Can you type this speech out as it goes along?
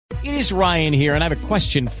It is Ryan here, and I have a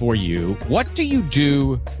question for you. What do you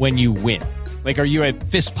do when you win? Like, are you a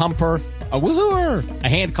fist pumper, a woohooer, a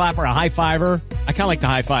hand clapper, a high fiver? I kind of like the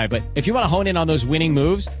high five, but if you want to hone in on those winning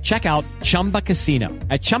moves, check out Chumba Casino.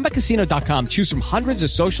 At ChumbaCasino.com, choose from hundreds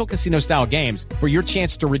of social casino-style games for your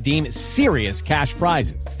chance to redeem serious cash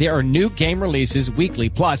prizes. There are new game releases weekly,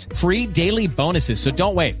 plus free daily bonuses. So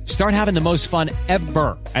don't wait. Start having the most fun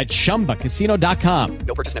ever at ChumbaCasino.com.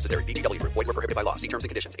 No purchase necessary. VGW Group. Void where prohibited by law. See terms and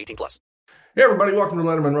conditions. 18+. Hey everybody, welcome to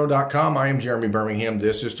LeonardMonroe.com. I am Jeremy Birmingham.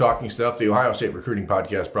 This is Talking Stuff, the Ohio State recruiting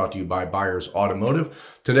podcast brought to you by Byers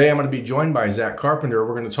Automotive. Today I'm going to be joined by Zach Carpenter.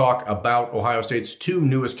 We're going to talk about Ohio State's two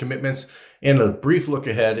newest commitments and a brief look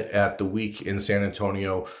ahead at the week in San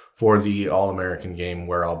Antonio for the All-American game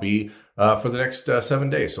where I'll be for the next 7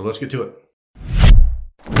 days. So let's get to it.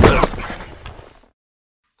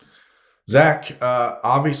 Zach,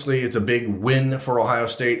 obviously it's a big win for Ohio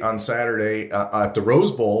State on Saturday at the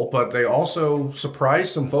Rose Bowl, but they also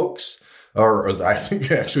surprised some folks, or I think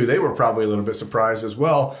actually they were probably a little bit surprised as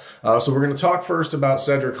well. So we're going to talk first about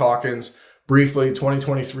Cedric Hawkins, briefly,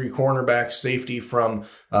 2023 cornerback safety from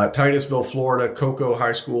Titusville, Florida, Cocoa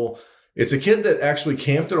High School. It's a kid that actually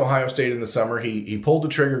camped at Ohio State in the summer. He pulled the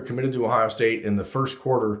trigger, committed to Ohio State in the first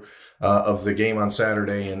quarter of the game on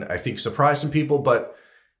Saturday, and I think surprised some people, but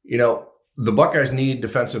you know, the Buckeyes need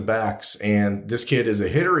defensive backs, and this kid is a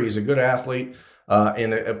hitter. He's a good athlete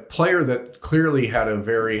and a player that clearly had a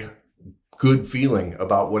very good feeling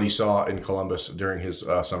about what he saw in Columbus during his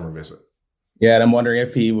summer visit. Yeah, and I'm wondering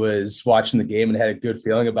if he was watching the game and had a good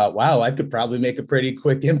feeling about, wow, I could probably make a pretty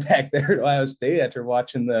quick impact there at Ohio State after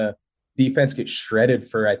watching the defense get shredded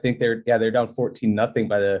for, I think they're down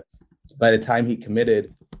 14-0 by the time he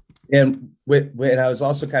committed. And I was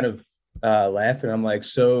also kind of laughing. I'm like,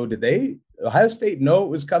 so did Ohio State know it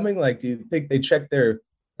was coming? Like, do you think they checked their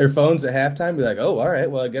phones at halftime? Be like, oh, all right,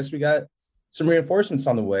 well, I guess we got some reinforcements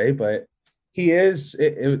on the way. But he is,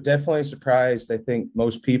 it definitely surprised, I think,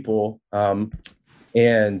 most people.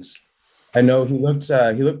 And I know he looked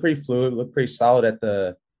pretty fluid, looked pretty solid at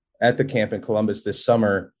the camp in Columbus this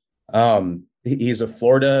summer. He's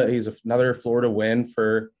another Florida win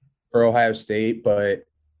for Ohio State, but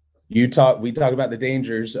we talk about the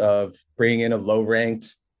dangers of bringing in a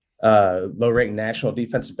low-ranked national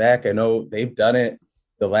defensive back. I know they've done it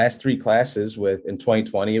the last three classes in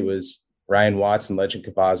 2020, it was Ryan Watts and Legend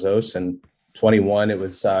Cavazos, and 21, it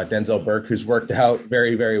was Denzel Burke, who's worked out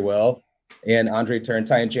very, very well, and Andre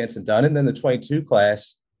Turrentine and Jansen Dunn. And then the 22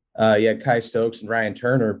 class, you had Kai Stokes and Ryan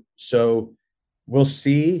Turner. So we'll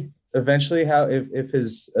see eventually if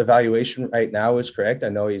his evaluation right now is correct. I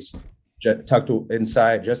know he's tucked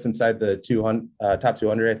inside the top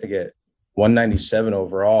 200, I think at 197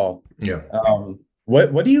 overall. Yeah.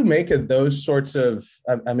 What do you make of those sorts of,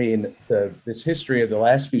 this history of the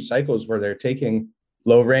last few cycles where they're taking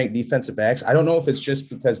low-ranked defensive backs? I don't know if it's just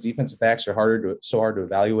because defensive backs are so hard to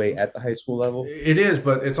evaluate at the high school level. It is,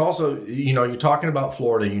 but it's also, you're talking about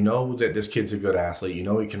Florida. You know that this kid's a good athlete. You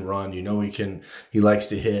know he can run. You know he likes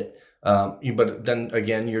to hit. But then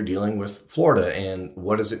again, you're dealing with Florida, and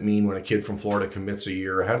what does it mean when a kid from Florida commits a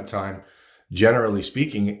year ahead of time? Generally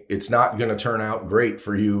speaking, it's not going to turn out great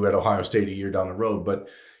for you at Ohio State a year down the road. But,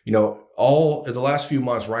 all in the last few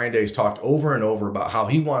months, Ryan Day's talked over and over about how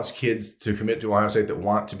he wants kids to commit to Ohio State that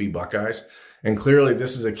want to be Buckeyes. And clearly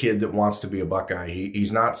this is a kid that wants to be a Buckeye.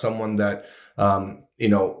 He's not someone that,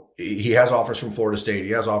 he has offers from Florida State.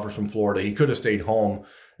 He has offers from Florida. He could have stayed home.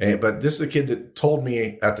 But this is a kid that told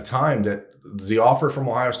me at the time that the offer from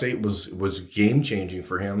Ohio State was game-changing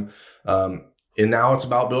for him. And now it's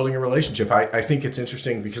about building a relationship. I think it's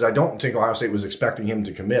interesting because I don't think Ohio State was expecting him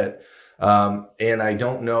to commit. And I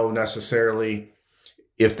don't know necessarily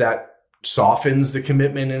if that softens the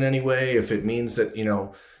commitment in any way, if it means that,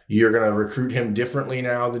 you're going to recruit him differently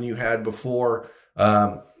now than you had before.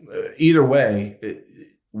 Either way,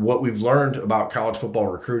 what we've learned about college football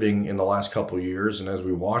recruiting in the last couple of years, and as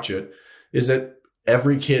we watch it, is that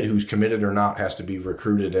every kid who's committed or not has to be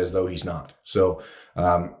recruited as though he's not. So,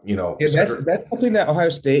 that's something that Ohio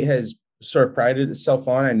State has sort of prided itself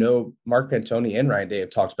on. I know Mark Pantoni and Ryan Day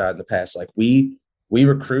have talked about it in the past. Like we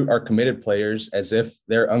recruit our committed players as if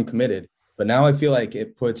they're uncommitted, but now I feel like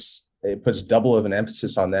it puts double of an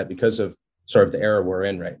emphasis on that because of sort of the era we're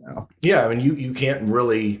in right now. Yeah, I mean, you can't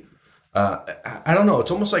really. I don't know.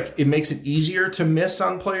 It's almost like it makes it easier to miss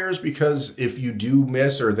on players because if you do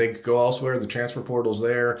miss or they go elsewhere, the transfer portal's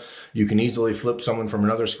there. You can easily flip someone from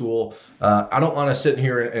another school. I don't want to sit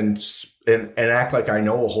here and act like I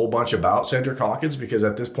know a whole bunch about Cedric Hawkins because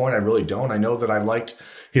at this point I really don't. I know that I liked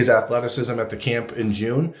his athleticism at the camp in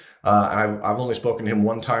June. I've only spoken to him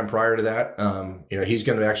one time prior to that. He's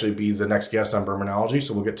going to actually be the next guest on Bermanology,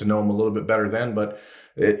 so we'll get to know him a little bit better then. But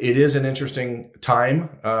it is an interesting time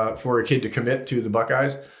for a kid to commit to the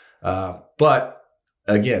Buckeyes. But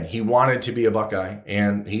again, he wanted to be a Buckeye,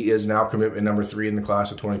 and he is now commitment number 3 in the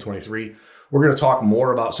class of 2023. We're going to talk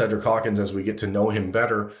more about Cedric Hawkins as we get to know him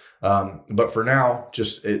better. But for now,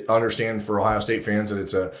 just understand for Ohio State fans that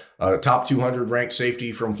it's a top 200 ranked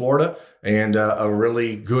safety from Florida and a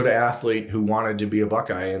really good athlete who wanted to be a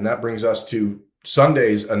Buckeye. And that brings us to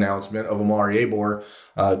Sunday's announcement of Omari Abor,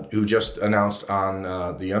 who just announced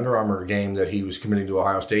on the Under Armour game that he was committing to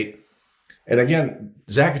Ohio State. And again,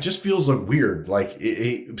 Zach, it just feels like weird,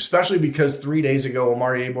 especially because 3 days ago,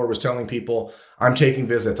 Omari Abor was telling people, I'm taking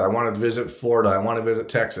visits. I want to visit Florida. I want to visit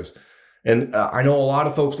Texas. And I know a lot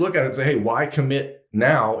of folks look at it and say, hey, why commit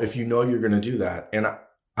now if you know you're going to do that? And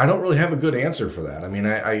I don't really have a good answer for that. I mean,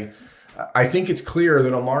 I think it's clear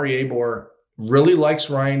that Omari Abor really likes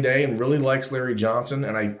Ryan Day and really likes Larry Johnson.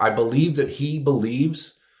 And I believe that he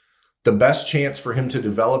believes the best chance for him to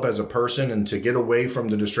develop as a person and to get away from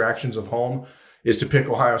the distractions of home is to pick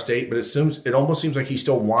Ohio State. But it almost seems like he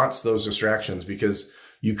still wants those distractions, because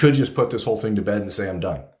you could just put this whole thing to bed and say, I'm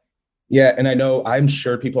done. Yeah. And I'm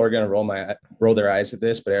sure people are going to roll their eyes at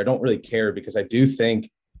this, but I don't really care, because I do think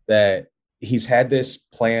that he's had this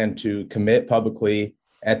plan to commit publicly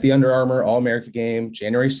at the Under Armour All-America game,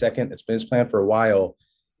 January 2nd. It's been his plan for a while.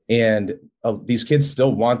 And these kids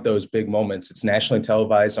still want those big moments. It's nationally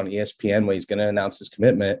televised on ESPN when he's going to announce his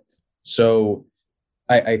commitment. So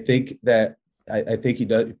I think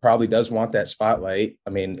he probably does want that spotlight. I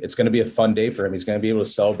mean, it's going to be a fun day for him. He's going to be able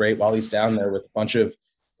to celebrate while he's down there with a bunch of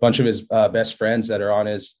his best friends that are on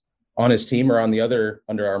his team or on the other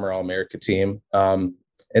Under Armour All-America team. And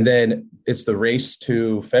then it's the race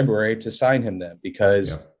to February to sign him then,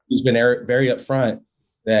 because he's been very upfront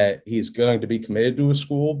that he's going to be committed to a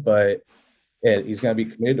school, but he's going to be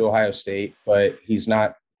committed to Ohio State, but he's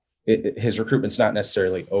not, his recruitment's not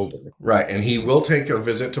necessarily over. Right. And he will take a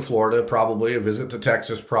visit to Florida, probably a visit to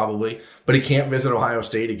Texas, probably, but he can't visit Ohio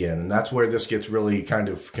State again. And that's where this gets really kind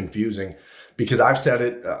of confusing, because I've said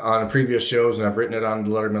it on previous shows and I've written it on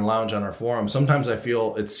the Letterman Lounge on our forum. Sometimes I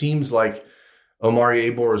feel it seems like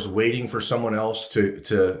Omari Abor is waiting for someone else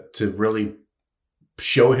to really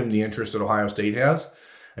show him the interest that Ohio State has.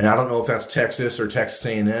 And I don't know if that's Texas or Texas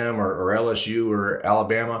A&M or LSU or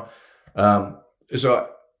Alabama. So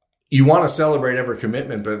you want to celebrate every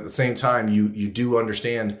commitment, but at the same time, you do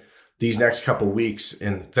understand these next couple of weeks.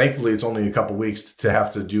 And thankfully, it's only a couple of weeks to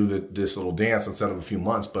have to do this little dance instead of a few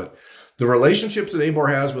months. But the relationships that Abor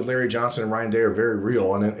has with Larry Johnson and Ryan Day are very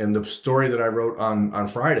real. And the story that I wrote on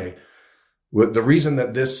Friday, the reason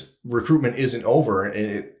that this recruitment isn't over,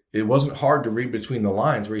 and it wasn't hard to read between the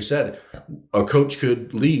lines, where he said a coach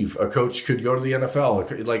could leave, a coach could go to the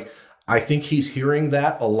NFL. Like, I think he's hearing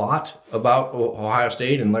that a lot about Ohio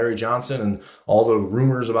State and Larry Johnson and all the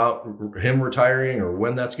rumors about him retiring or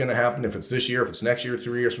when that's going to happen, if it's this year, if it's next year,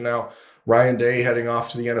 3 years from now. Ryan Day heading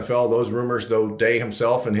off to the NFL, those rumors, though Day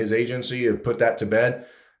himself and his agency have put that to bed.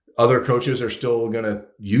 Other coaches are still going to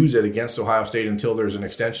use it against Ohio State until there's an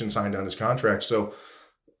extension signed on his contract. So,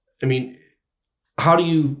 I mean, how do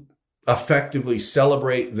you effectively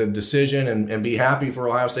celebrate the decision and be happy for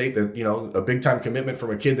Ohio State that, a big time commitment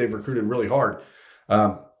from a kid they've recruited really hard,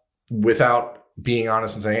 without being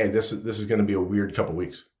honest and saying, hey, this is going to be a weird couple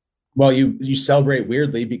weeks? Well, you celebrate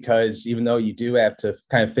weirdly, because even though you do have to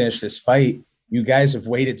kind of finish this fight, you guys have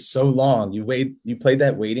waited so long. You played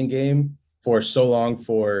that waiting game for so long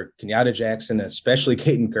for Kenyatta Jackson, especially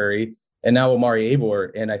Caden Curry, and now Omari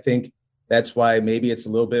Abor. And I think that's why maybe it's a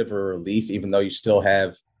little bit of a relief, even though you still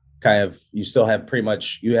have pretty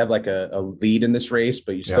much, you have like a lead in this race,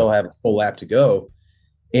 but you still have a full lap to go.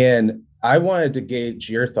 And I wanted to gauge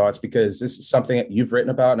your thoughts, because this is something that you've written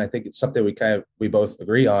about, and I think it's something we both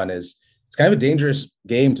agree on, is it's kind of a dangerous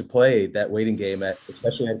game to play, that waiting game,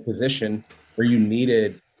 especially at a position where you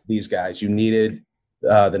needed these guys. You needed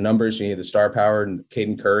the numbers, you needed the star power, and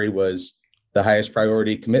Caden Curry was the highest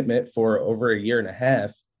priority commitment for over a year and a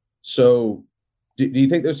half. So do you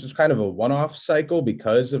think this was kind of a one-off cycle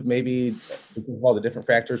because of all the different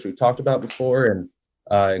factors we've talked about before,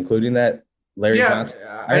 and including that Larry Johnson?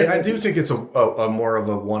 I do think it's a more of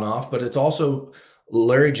a one-off, but it's also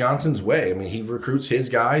Larry Johnson's way. I mean, he recruits his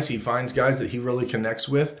guys. He finds guys that he really connects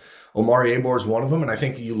with. Omari Abor is one of them. And I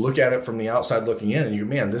think you look at it from the outside looking in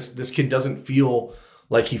and this kid doesn't feel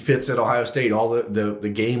like he fits at Ohio State, all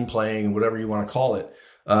the game playing, whatever you want to call it.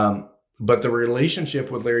 But the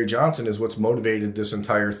relationship with Larry Johnson is what's motivated this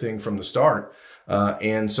entire thing from the start.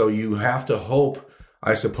 And so you have to hope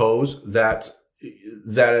I suppose that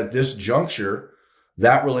at this juncture,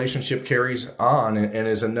 that relationship carries on and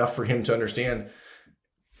is enough for him to understand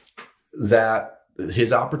that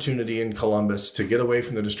his opportunity in Columbus to get away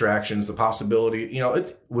from the distractions, the possibility,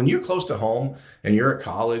 when you're close to home and you're at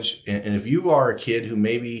college, and if you are a kid who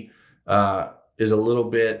maybe is a little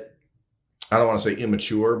bit, I don't want to say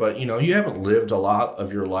immature, but you haven't lived a lot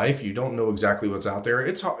of your life. You don't know exactly what's out there.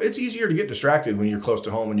 It's easier to get distracted when you're close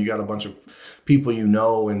to home and you got a bunch of people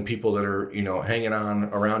and people that are hanging on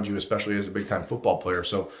around you, especially as a big time football player.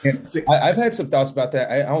 So I've had some thoughts about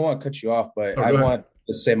that. I don't want to cut you off, but I want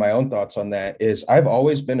to say my own thoughts on that. Is I've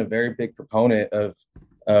always been a very big proponent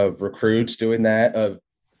of recruits doing that, of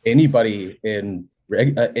anybody doing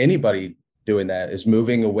that, is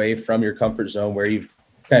moving away from your comfort zone where you've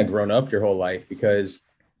kind of grown up your whole life. Because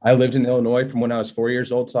I lived in Illinois from when I was 4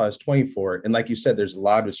 years old till I was 24, and like you said, there's a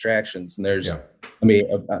lot of distractions, and there's you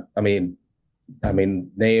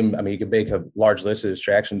can make a large list of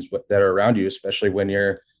distractions that are around you, especially when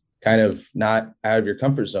you're kind of not out of your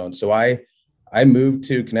comfort zone. So I moved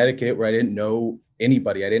to Connecticut where I didn't know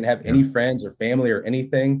anybody. I didn't have any friends or family or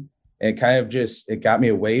anything. And it kind of it got me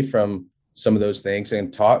away from some of those things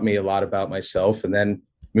and taught me a lot about myself. And then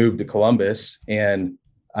moved to Columbus, and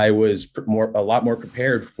I was a lot more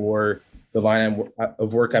prepared for the line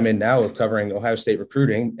of work I'm in now, of covering Ohio State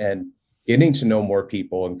recruiting and getting to know more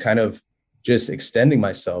people and kind of just extending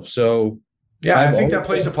myself. So yeah, I think that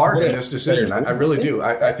plays a part in this decision. I really do.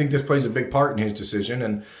 I think this plays a big part in his decision.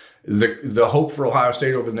 And the hope for Ohio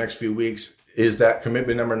State over the next few weeks is that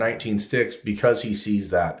commitment number 19 sticks, because he sees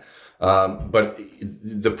that. But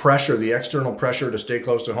the pressure, the external pressure to stay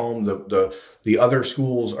close to home, the other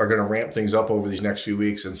schools are going to ramp things up over these next few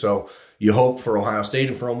weeks. And so you hope for Ohio State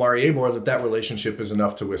and for Omari Abor that relationship is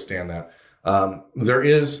enough to withstand that. There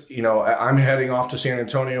is, I'm heading off to San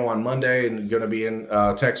Antonio on Monday and going to be in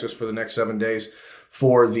Texas for the next 7 days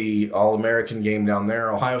for the All-American game down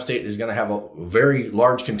there. Ohio State is going to have a very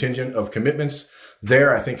large contingent of commitments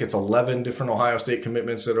there. I think it's 11 different Ohio State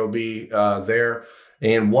commitments that will be there.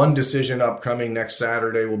 And one decision upcoming next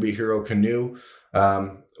Saturday will be Hero Kanu.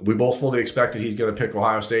 We both fully expect that he's going to pick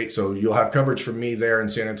Ohio State, so you'll have coverage from me there in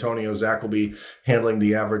San Antonio. Zach will be handling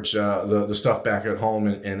the average, the stuff back at home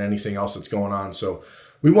and anything else that's going on. So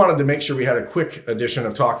we wanted to make sure we had a quick edition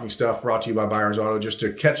of Talking Stuff brought to you by Byers Auto, just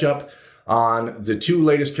to catch up on the two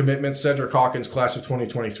latest commitments. Cedric Hawkins, class of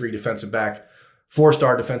 2023 defensive back,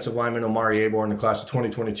 4-star defensive lineman Omari Abor in the class of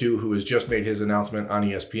 2022, who has just made his announcement on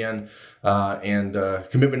ESPN. And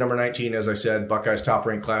commitment number 19, as I said, Buckeyes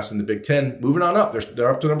top-ranked class in the Big Ten. Moving on up.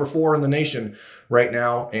 They're up to number 4 in the nation right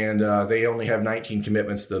now, and they only have 19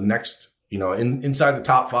 commitments. The next, inside the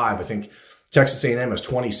top 5, I think Texas A&M has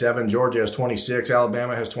 27, Georgia has 26,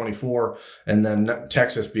 Alabama has 24, and then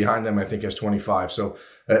Texas behind them, I think, has 25. So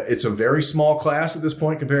it's a very small class at this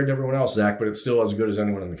point compared to everyone else, Zach, but it's still as good as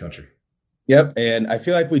anyone in the country. Yep. And I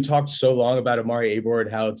feel like we talked so long about Omari Abor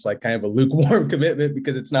and how it's like kind of a lukewarm commitment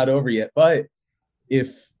because it's not over yet. But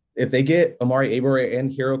if they get Omari Abor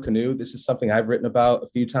and Hero Kanu, this is something I've written about a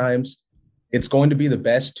few times. It's going to be the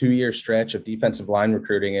best 2-year stretch of defensive line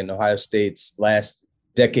recruiting in Ohio State's last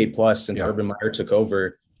decade plus since Urban Meyer took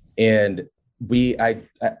over. And like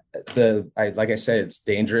I said, it's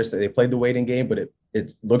dangerous that they played the waiting game, but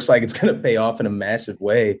it looks like it's going to pay off in a massive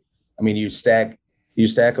way. I mean, you stack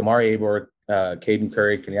Omari Abor, Caden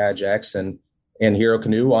Curry, Kenyatta Jackson, and Hero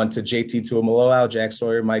Kanu onto JT Tuimoloau, Jack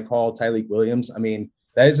Sawyer, Mike Hall, Tyleik Williams. I mean,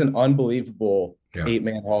 that is an unbelievable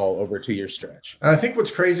 8-man haul over a 2-year stretch. And I think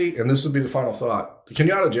what's crazy, and this will be the final thought,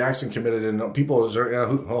 Kenyatta Jackson committed, and people,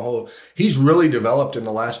 he's really developed in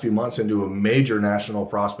the last few months into a major national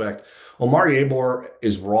prospect. Omari Abor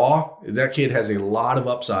is raw. That kid has a lot of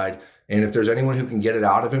upside. And if there's anyone who can get it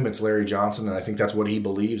out of him, it's Larry Johnson. And I think that's what he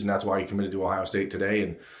believes. And that's why he committed to Ohio State today.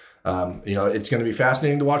 And, it's going to be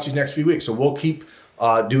fascinating to watch these next few weeks. So we'll keep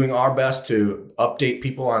doing our best to update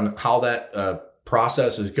people on how that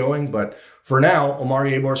process is going. But for now,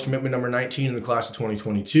 Omari Abor's commitment number 19 in the class of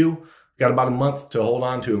 2022. Got about a month to hold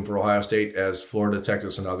on to him for Ohio State as Florida,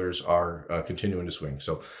 Texas, and others are continuing to swing.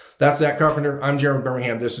 So that's Zach Carpenter. I'm Jeremy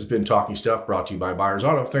Birmingham. This has been Talking Stuff brought to you by Byers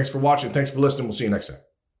Auto. Thanks for watching. Thanks for listening. We'll see you next time.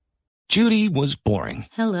 Judy was boring.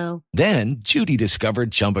 Hello. Then Judy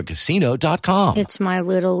discovered ChumbaCasino.com. It's my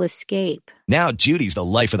little escape. Now Judy's the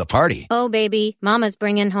life of the party. Oh, baby, mama's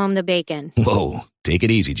bringing home the bacon. Whoa, take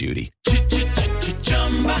it easy, Judy.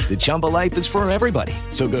 The Chumba life is for everybody.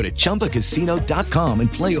 So go to ChumbaCasino.com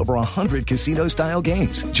and play over 100 casino-style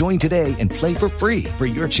games. Join today and play for free for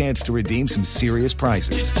your chance to redeem some serious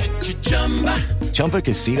prizes.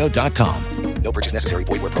 ChumbaCasino.com. No purchase necessary.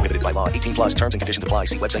 Void where prohibited by law. 18+ terms and conditions apply.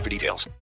 See website for details.